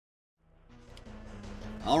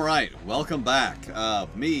Alright, welcome back.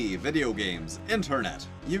 Me, video games, internet.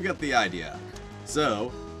 You get the idea.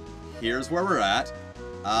 So, here's where we're at.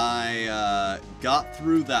 I got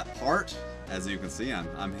through that part. As you can see,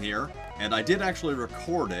 I'm here. And I did actually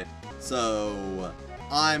record it. So,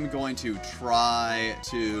 I'm going to try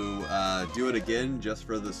to do it again just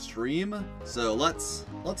for the stream. So, let's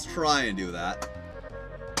try and do that.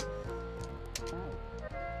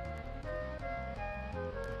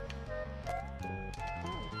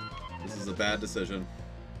 This is a bad decision.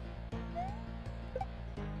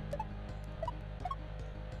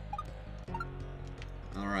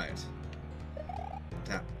 Alright.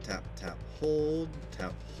 Tap, tap, tap,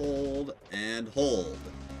 hold, and hold.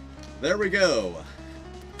 There we go.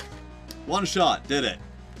 One shot, did it.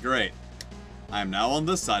 Great. I am now on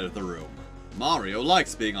this side of the room. Mario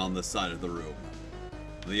likes being on this side of the room.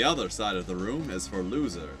 The other side of the room is for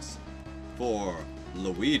losers. For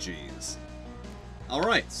Luigi's.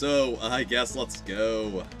 Alright, so I guess let's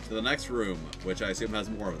go to the next room, which I assume has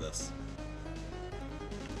more of this.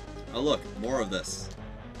 Oh look, more of this.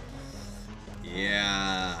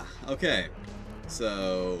 Yeah, okay.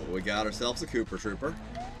 So, we got ourselves a Koopa Trooper,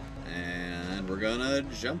 and we're gonna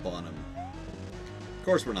jump on him. Of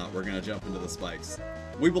course we're not, we're gonna jump into the spikes.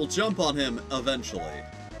 We will jump on him eventually.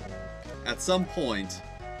 At some point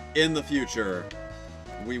in the future,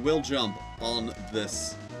 we will jump on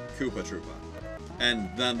this Koopa Troopa. And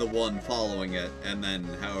then the one following it, and then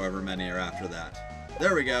however many are after that.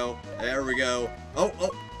 There we go. There we go. Oh,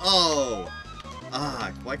 oh, oh!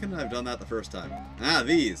 Ah, why couldn't I have done that the first time? Ah,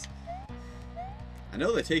 these. I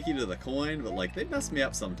know they take you to the coin, but, like, they mess me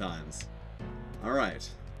up sometimes. Alright.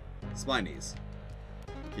 Spinies.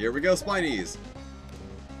 Here we go, Spinies!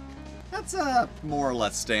 That's, more or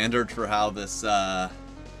less standard for how this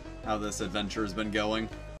adventure has been going.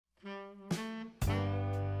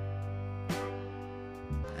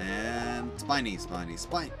 Spiny, spiny,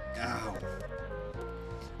 spine. Ow.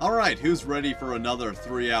 Alright, who's ready for another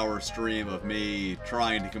 3-hour stream of me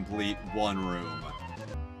trying to complete one room?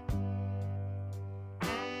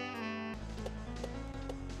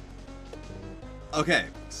 Okay,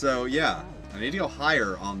 so yeah, I need to go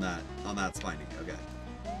higher on that spiny. Okay.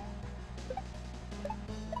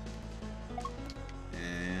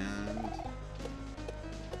 And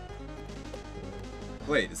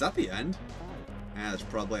wait, is that the end? Ah, there's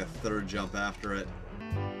probably a third jump after it.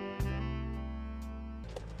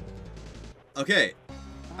 Okay,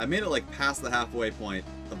 I made it like past the halfway point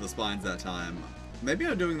of the spines that time. Maybe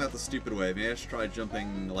I'm doing that the stupid way. Maybe I should try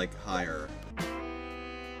jumping like higher.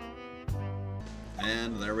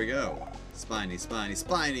 And there we go. Spiny, spiny,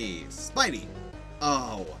 spiny, spiny!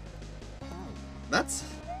 Oh. That's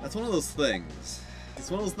one of those things.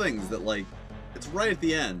 It's one of those things that like, it's right at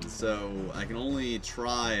the end, so I can only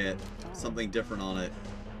try something different on it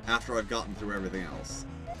after I've gotten through everything else.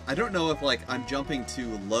 I don't know if, like, I'm jumping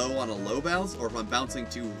too low on a low bounce, or if I'm bouncing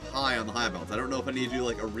too high on the high bounce. I don't know if I need to do,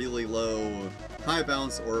 like, a really low high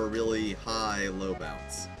bounce or a really high low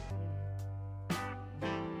bounce.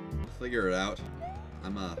 Figure it out.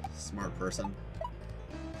 I'm a smart person.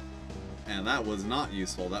 And that was not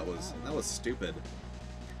useful. That was stupid.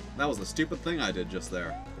 That was a stupid thing I did just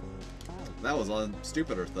there. That was a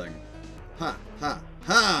stupider thing. Ha, ha,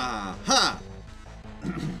 ha, ha!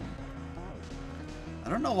 I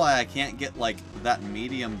don't know why I can't get, like, that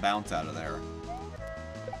medium bounce out of there.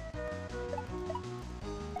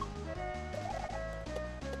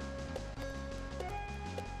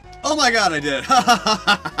 Oh my god, I did! Ha ha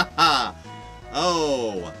ha ha ha!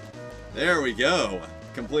 Oh, there we go.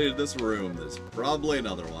 Completed this room. There's probably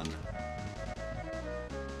another one.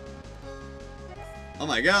 Oh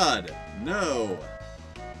my god! No!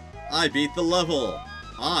 I beat the level!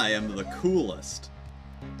 I am the coolest.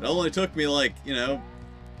 It only took me like, you know,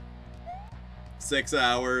 6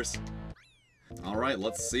 hours. Alright,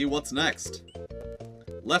 let's see what's next.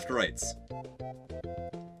 Left rights.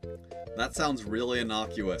 That sounds really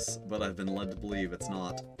innocuous, but I've been led to believe it's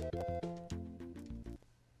not.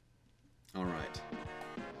 Alright.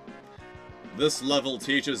 This level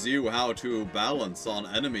teaches you how to balance on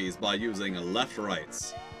enemies by using left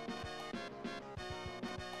rights.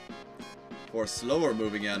 For slower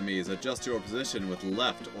moving enemies, adjust your position with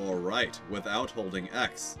left or right without holding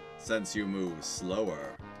X, since you move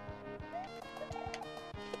slower.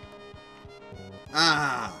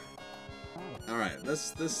 Ah! Alright,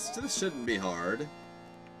 this shouldn't be hard.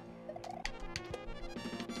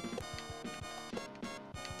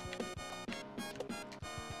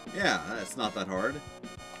 Yeah, it's not that hard.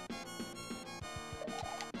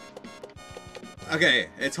 Okay,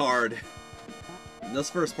 it's hard. This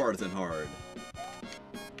first part isn't hard.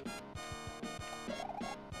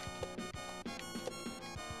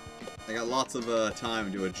 I got lots of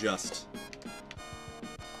time to adjust.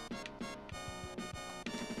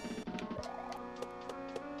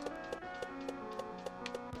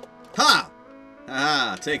 Ha!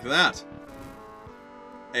 Ah, take that!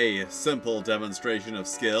 A simple demonstration of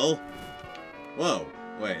skill. Whoa,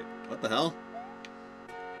 wait, what the hell?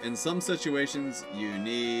 In some situations, you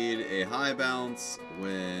need a high bounce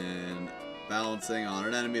when bouncing on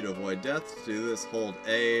an enemy to avoid death. To do this, hold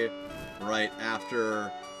A right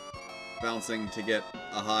after bouncing to get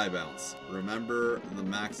a high bounce. Remember the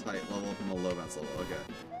max height level from a low bounce level. Okay.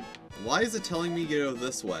 Why is it telling me to go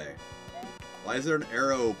this way? Why is there an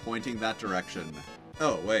arrow pointing that direction?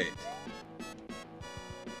 Oh, wait.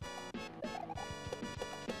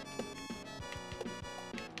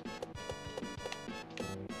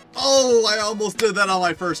 Oh, I almost did that on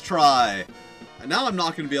my first try. And now I'm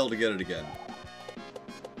not going to be able to get it again.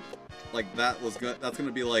 Like, that was good. That's going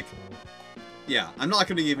to be like... Yeah, I'm not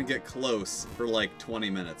going to even get close for like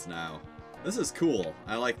 20 minutes now. This is cool.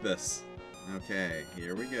 I like this. Okay,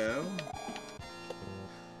 here we go.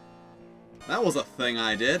 That was a thing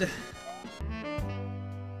I did.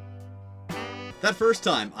 That first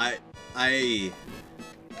time, I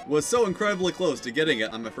was so incredibly close to getting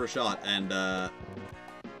it on my first shot, and now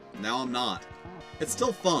I'm not. It's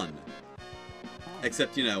still fun.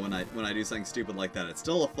 Except, you know, when I do something stupid like that, it's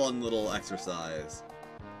still a fun little exercise.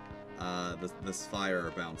 This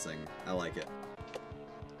fire bouncing. I like it.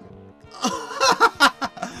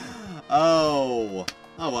 Oh!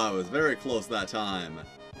 Oh, I was very close that time.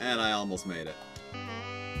 And I almost made it.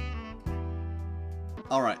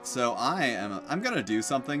 Alright, so I'm gonna do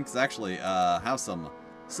something, because actually, have some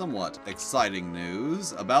somewhat exciting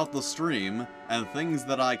news about the stream, and things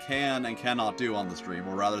that I can and cannot do on the stream,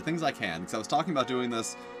 or rather, things I can, because I was talking about doing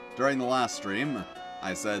this during the last stream.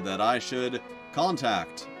 I said that I should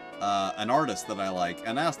contact an artist that I like,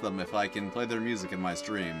 and ask them if I can play their music in my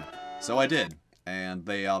stream. So I did, and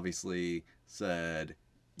they obviously said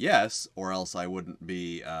yes, or else I wouldn't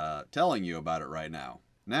be telling you about it right now.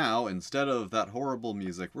 Now, instead of that horrible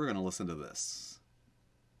music, we're going to listen to this.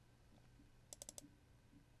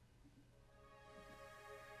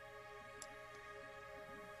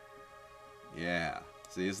 Yeah.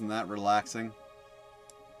 See, isn't that relaxing?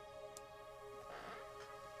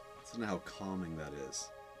 Listen to how calming that is.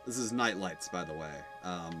 This is Night Lights, by the way.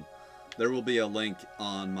 There will be a link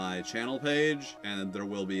on my channel page, and there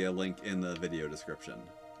will be a link in the video description.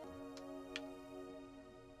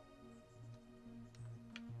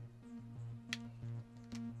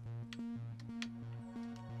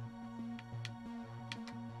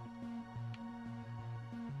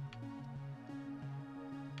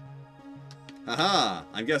 Aha!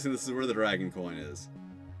 I'm guessing this is where the dragon coin is.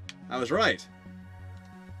 I was right!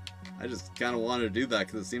 I just kind of wanted to do that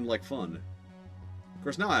because it seemed like fun. Of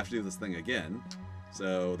course, now I have to do this thing again,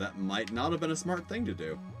 so that might not have been a smart thing to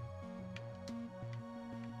do.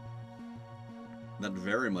 That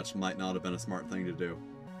very much might not have been a smart thing to do.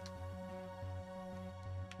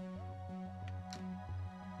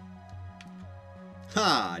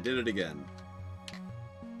 Ha! I did it again.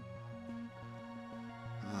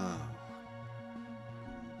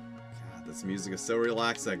 This music is so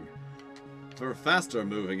relaxing. For faster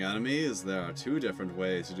moving enemies, there are two different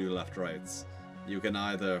ways to do left-rights. You can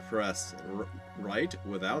either press right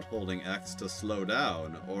without holding X to slow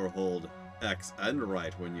down, or hold X and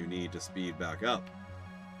right when you need to speed back up.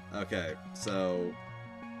 Okay, so...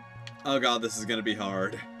 Oh god, this is gonna be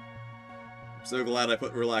hard. I'm so glad I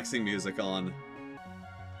put relaxing music on.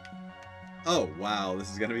 Oh, wow, this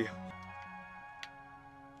is gonna be...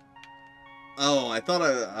 Oh, I thought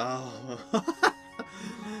I...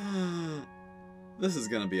 Oh. This is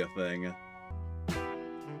gonna be a thing.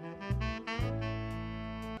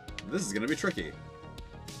 This is gonna be tricky.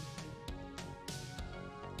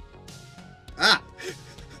 Ah!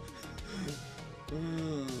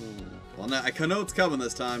 Well, now, I know it's coming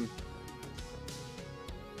this time.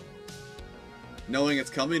 Knowing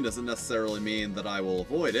it's coming doesn't necessarily mean that I will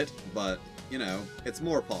avoid it, but, you know, it's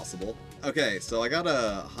more possible. Okay, so I got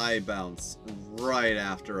a high bounce right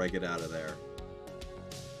after I get out of there.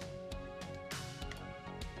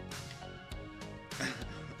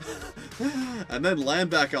 And then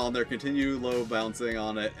land back on there, continue low bouncing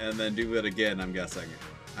on it, and then do it again, I'm guessing.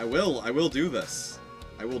 I will do this.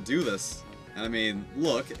 I will do this. And I mean,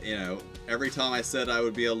 look, you know, every time I said I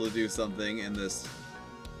would be able to do something in this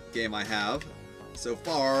game I have, so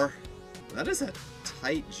far, that is a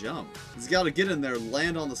tight jump. He's got to get in there,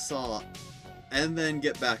 land on the saw, and then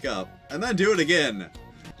get back up, and then do it again.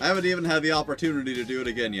 I haven't even had the opportunity to do it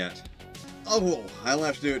again yet. Oh, I only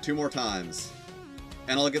have to do it 2 more times.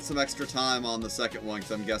 And I'll get some extra time on the second one,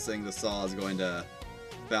 because I'm guessing the saw is going to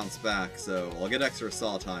bounce back, so I'll get extra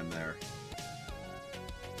saw time there.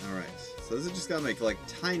 Alright, so this is just gotta make, like,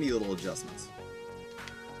 tiny little adjustments.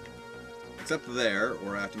 Except there,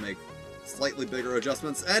 where I have to make slightly bigger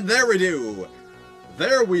adjustments, and there we do!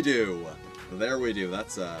 There we do! There we do.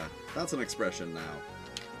 That's an expression now.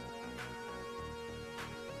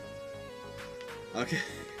 Okay.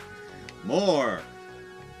 More!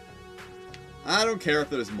 I don't care if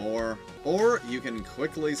there's more. Or you can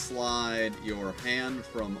quickly slide your hand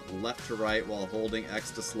from left to right while holding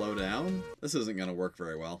X to slow down. This isn't going to work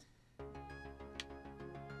very well.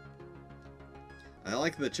 I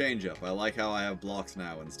like the change-up. I like how I have blocks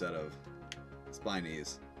now instead of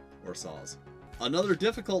spinies or saws. Another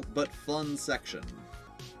difficult but fun section.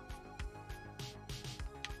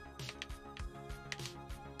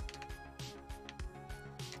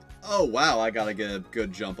 Oh wow, I gotta get a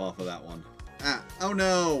good jump off of that one. Ah, oh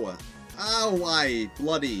no! Oh, why?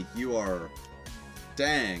 Bloody, you are...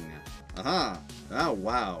 Dang. Aha. Oh,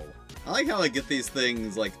 wow. I like how I get these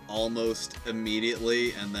things, like, almost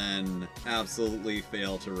immediately, and then absolutely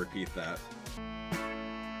fail to repeat that.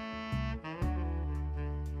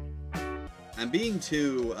 I'm being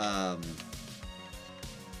too, Ha!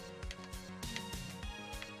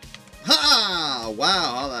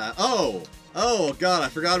 Wow, how that... Oh! Oh, God, I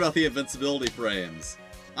forgot about the invincibility frames.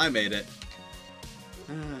 I made it.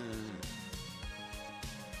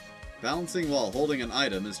 Balancing while holding an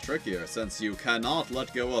item is trickier, since you cannot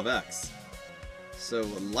let go of X. So,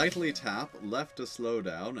 lightly tap left to slow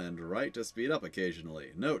down and right to speed up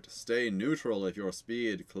occasionally. Note, stay neutral if your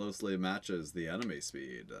speed closely matches the enemy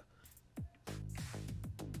speed.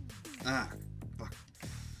 Ah, fuck.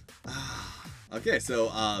 Ah. Okay,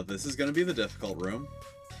 so, this is gonna be the difficult room.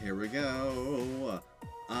 Here we go.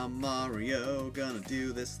 I'm Mario, gonna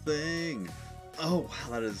do this thing. Oh, wow,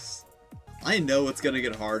 that is... I know it's gonna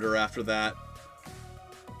get harder after that.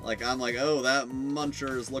 Like, I'm like, oh, that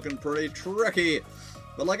muncher is looking pretty tricky.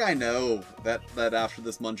 But, like, I know that after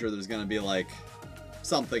this muncher there's gonna be, like,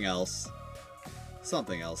 something else.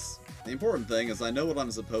 Something else. The important thing is I know what I'm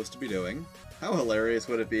supposed to be doing. How hilarious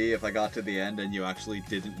would it be if I got to the end and you actually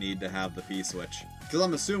didn't need to have the P-switch? Because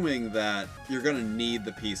I'm assuming that you're gonna need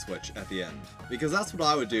the P-switch at the end. Because that's what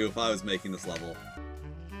I would do if I was making this level.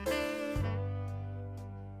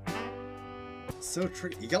 So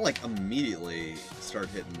tricky. You gotta, like, immediately start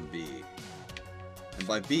hitting B. And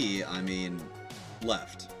by B, I mean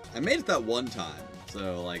left. I made it that one time,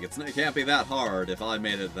 so, like, it can't be that hard if I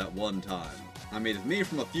made it that one time. I mean, if me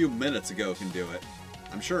from a few minutes ago can do it,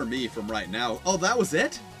 I'm sure me from right now... Oh, that was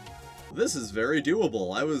it? This is very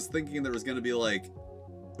doable. I was thinking there was gonna be, like...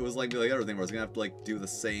 It was like the other thing where I was gonna have to, like, do the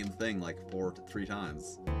same thing, like, 3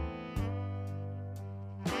 times.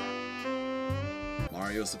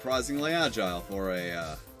 Mario is surprisingly agile for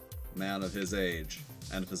a man of his age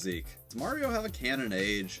and physique. Does Mario have a canon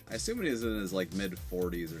age? I assume he's in his like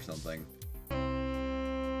mid-40s or something.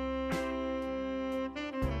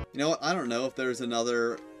 You know what? I don't know if there's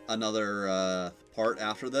another part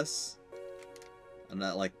after this. And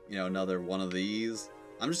not like, you know, another one of these.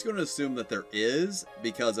 I'm just going to assume that there is,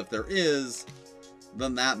 because if there is,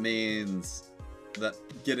 then that means that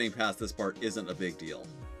getting past this part isn't a big deal.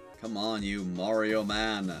 Come on, you Mario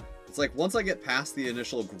man. It's like, once I get past the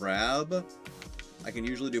initial grab, I can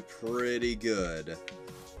usually do pretty good.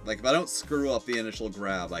 Like, if I don't screw up the initial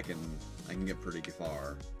grab, I can get pretty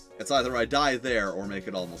far. It's either I die there or make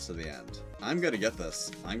it almost to the end. I'm gonna get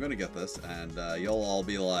this. I'm gonna get this, and you'll all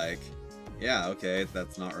be like, yeah, okay,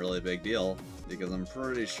 that's not really a big deal. Because I'm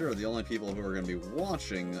pretty sure the only people who are gonna be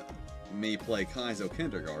watching me play Kaizo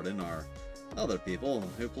Kindergarten are other people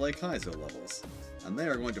who play Kaizo levels. And they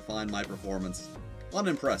are going to find my performance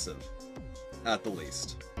unimpressive, at the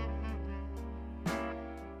least.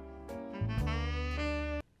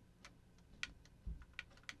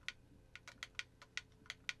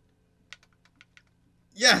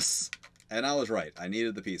 Yes! And I was right. I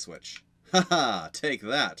needed the P-switch. Haha, take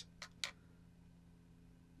that.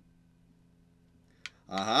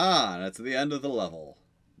 Aha, and it's the end of the level.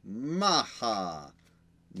 Maha!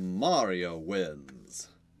 Mario wins.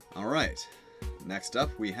 Alright. Next up,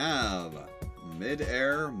 we have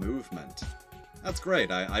mid-air movement. That's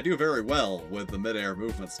great. I do very well with the mid-air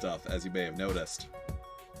movement stuff, as you may have noticed.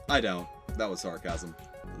 I don't. That was sarcasm.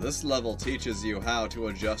 This level teaches you how to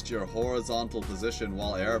adjust your horizontal position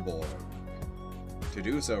while airborne. To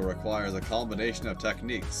do so requires a combination of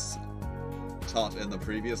techniques taught in the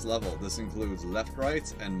previous level. This includes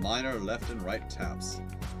left-right and minor left and right taps.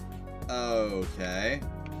 Okay.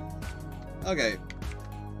 Okay.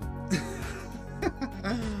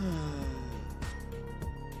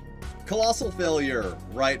 Colossal failure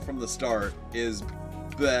right from the start is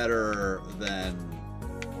better than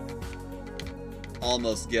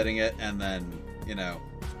almost getting it and then, you know,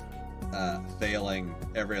 failing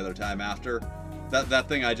every other time after. That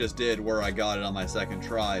thing I just did where I got it on my second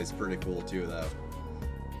try is pretty cool too, though.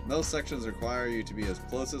 Most sections require you to be as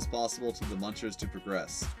close as possible to the munchers to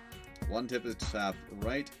progress. One tip is to tap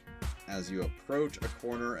right as you approach a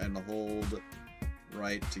corner and hold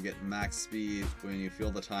right to get max speed when you feel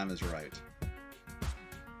the time is right.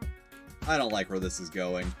 I don't like where this is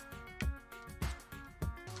going.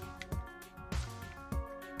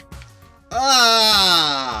 Ah!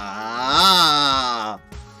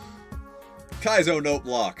 Kaizo note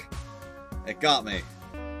block. It got me.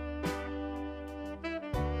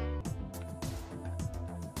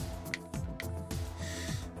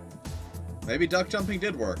 Maybe duck jumping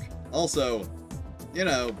did work. Also, you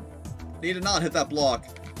know, need to not hit that block,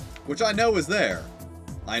 which I know is there.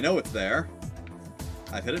 I know it's there.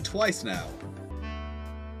 I've hit it twice now.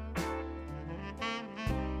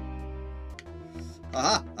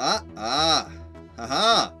 Aha! Ah! Ah!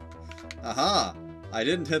 Aha! Aha! I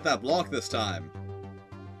didn't hit that block this time.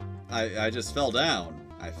 I just fell down.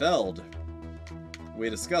 I felled.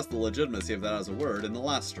 We discussed the legitimacy of that as a word in the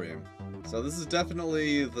last stream. So this is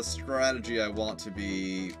definitely the strategy I want to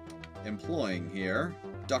be employing here.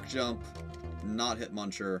 Duck jump, not hit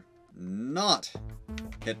muncher, not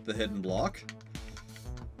hit the hidden block.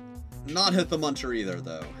 Not hit the muncher either,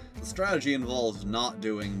 though. The strategy involves not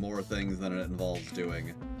doing more things than it involves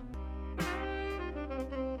doing.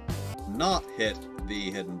 Not hit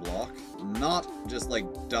the hidden block. Not just, like,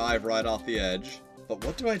 dive right off the edge. But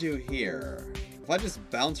what do I do here? If I just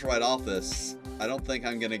bounce right off this, I don't think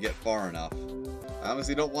I'm gonna get far enough. I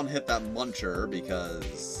obviously don't want to hit that muncher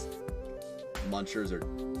because munchers are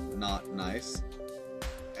not nice.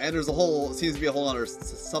 And there's a whole, seems to be a whole other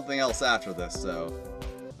something else after this, so.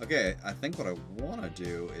 Okay, I think what I want to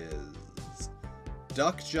do is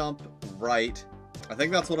duck jump right. I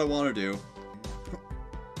think that's what I want to do.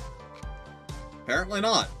 Apparently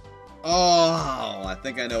not. Oh, I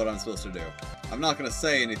think I know what I'm supposed to do. I'm not going to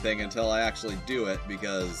say anything until I actually do it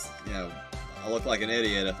because, you know, I look like an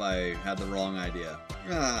idiot if I had the wrong idea.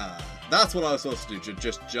 That's what I was supposed to do,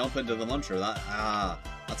 just jump into the muncher.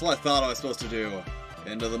 That's what I thought I was supposed to do.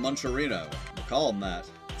 Into the muncherino. We'll call him that.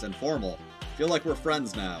 It's informal. Feel like we're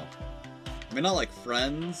friends now. I mean, not like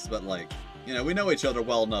friends, but like, you know, we know each other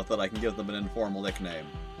well enough that I can give them an informal nickname.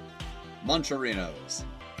 Muncherinos.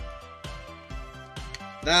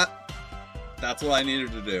 That's what I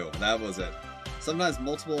needed to do. That was it. Sometimes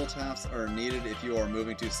multiple taps are needed if you are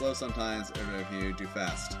moving too slow sometimes, or if you do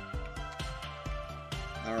fast.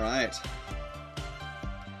 Alright.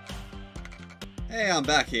 Hey, I'm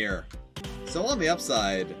back here. So on the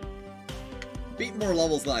upside, beat more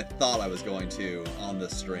levels than I thought I was going to on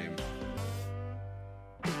this stream.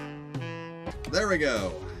 There we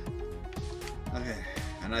go. Okay,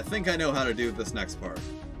 and I think I know how to do this next part.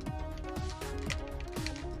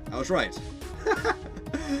 I was right.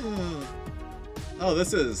 Oh,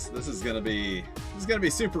 this is gonna be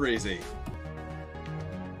super easy.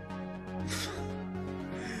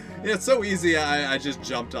 Yeah, it's so easy. I just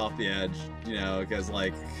jumped off the edge, you know, because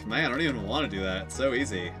like, man, I don't even want to do that. It's so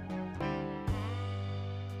easy.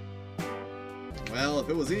 Well, if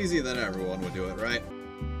it was easy, then everyone would do it, right?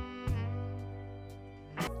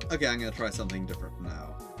 Okay, I'm gonna try something different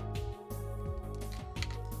now.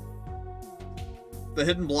 The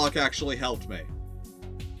hidden block actually helped me.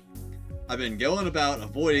 I've been going about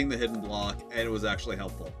avoiding the hidden block, and it was actually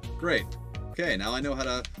helpful. Great. Okay, now I know how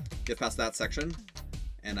to get past that section,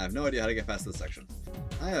 and I have no idea how to get past this section.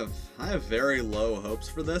 I have very low hopes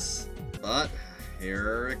for this, but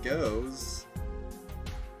here it goes.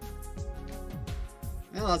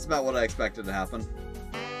 Well, that's about what I expected to happen.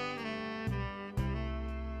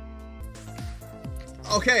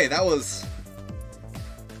 Okay, that was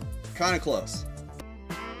kind of close.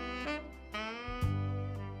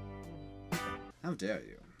 How dare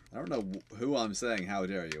you? I don't know who I'm saying how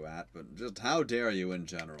dare you at, but just how dare you in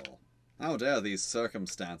general. How dare these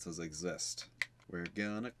circumstances exist? We're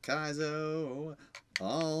gonna Kaizo,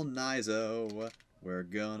 all nizo. We're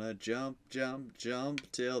gonna jump, jump,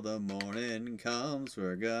 jump till the morning comes.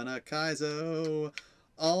 We're gonna Kaizo,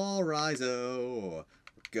 all rizo.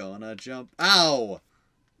 We're gonna jump. Ow!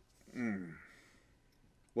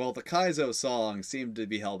 Well, the Kaizo song seemed to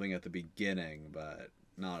be helping at the beginning, but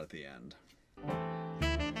not at the end.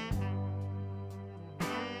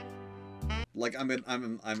 Like,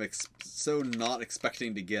 I'm so not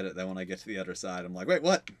expecting to get it that when I get to the other side, I'm like, wait,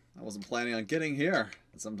 what? I wasn't planning on getting here.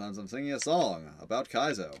 And sometimes I'm singing a song about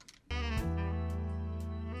Kaizo.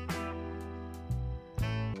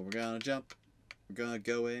 We're gonna jump. We're gonna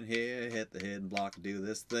go in here, hit the hidden block, and do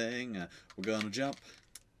this thing. We're gonna jump.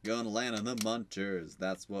 Gonna land on the munchers.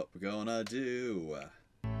 That's what we're gonna do.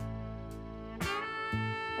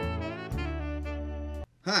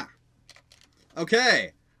 Huh.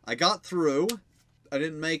 Okay. I got through. I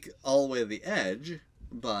didn't make all the way to the edge,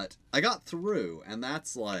 but I got through, and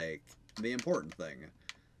that's, like, the important thing.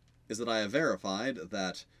 Is that I have verified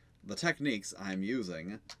that the techniques I'm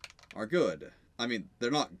using are good. I mean, they're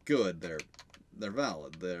not good, they're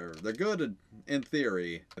valid. They're good in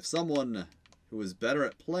theory. If someone who is better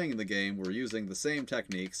at playing the game were using the same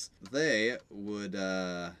techniques, they would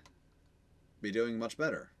be doing much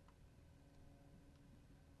better.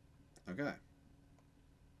 Okay.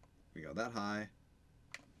 We go that high.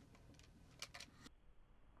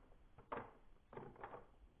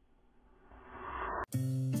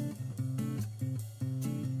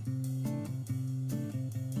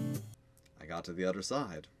 I got to the other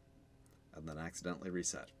side, and then accidentally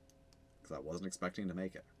reset, because I wasn't expecting to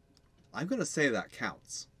make it. I'm going to say that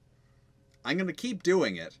counts. I'm going to keep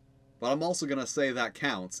doing it, but I'm also going to say that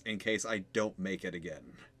counts in case I don't make it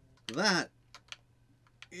again. That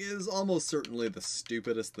is almost certainly the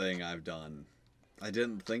stupidest thing I've done. I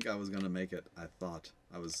didn't think I was going to make it. I thought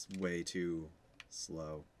I was way too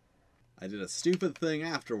slow. I did a stupid thing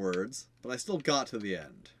afterwards, but I still got to the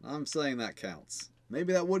end. I'm saying that counts.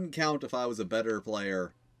 Maybe that wouldn't count if I was a better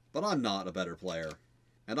player, but I'm not a better player.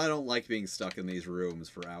 And I don't like being stuck in these rooms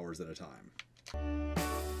for hours at a time.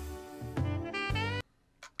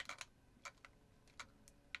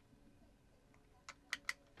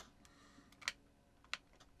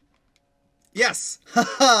 Yes!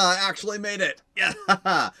 Haha! I actually made it! Yeah!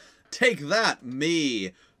 Haha! Take that,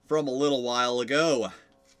 me, from a little while ago.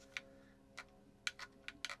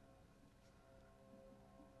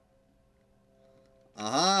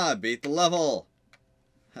 Aha! Beat the level!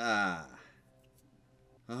 Ha!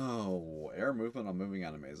 Oh, air movement on moving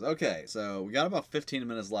enemies. Okay, so we got about 15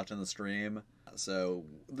 minutes left in the stream. So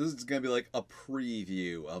this is going to be like a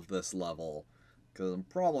preview of this level, because I'm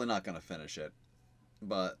probably not going to finish it.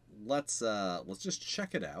 But let's just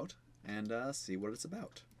check it out and see what it's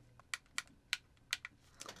about.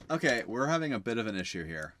 Okay, we're having a bit of an issue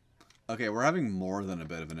here. Okay, we're having more than a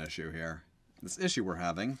bit of an issue here. This issue we're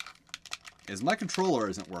having is my controller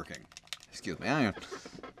isn't working. Excuse me, I'm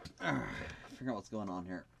gonna figure out what's going on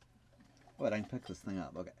here. Wait, I can pick this thing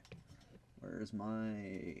up. Okay. Where's my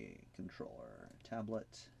controller?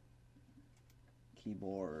 Tablet.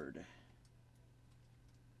 Keyboard.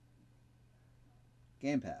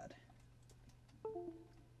 Gamepad.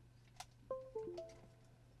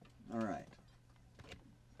 Alright.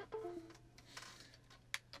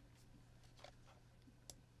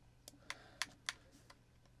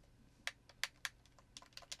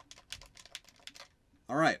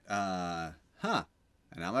 Alright, huh.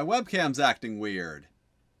 And now my webcam's acting weird.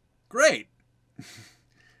 Great!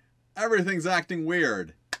 Everything's acting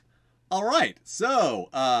weird. Alright, so,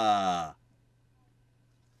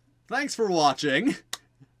 thanks for watching.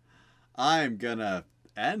 I'm gonna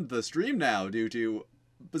end the stream now due to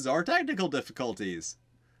bizarre technical difficulties.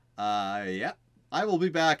 Yep. I will be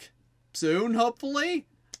back soon, hopefully?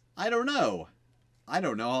 I don't know. I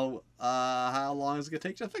don't know how long it's gonna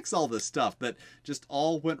take to fix all this stuff that just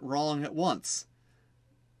all went wrong at once.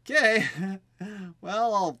 Okay.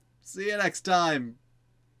 Well, I'll see you next time.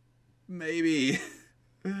 Maybe.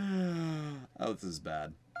 Oh, this is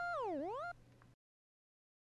bad.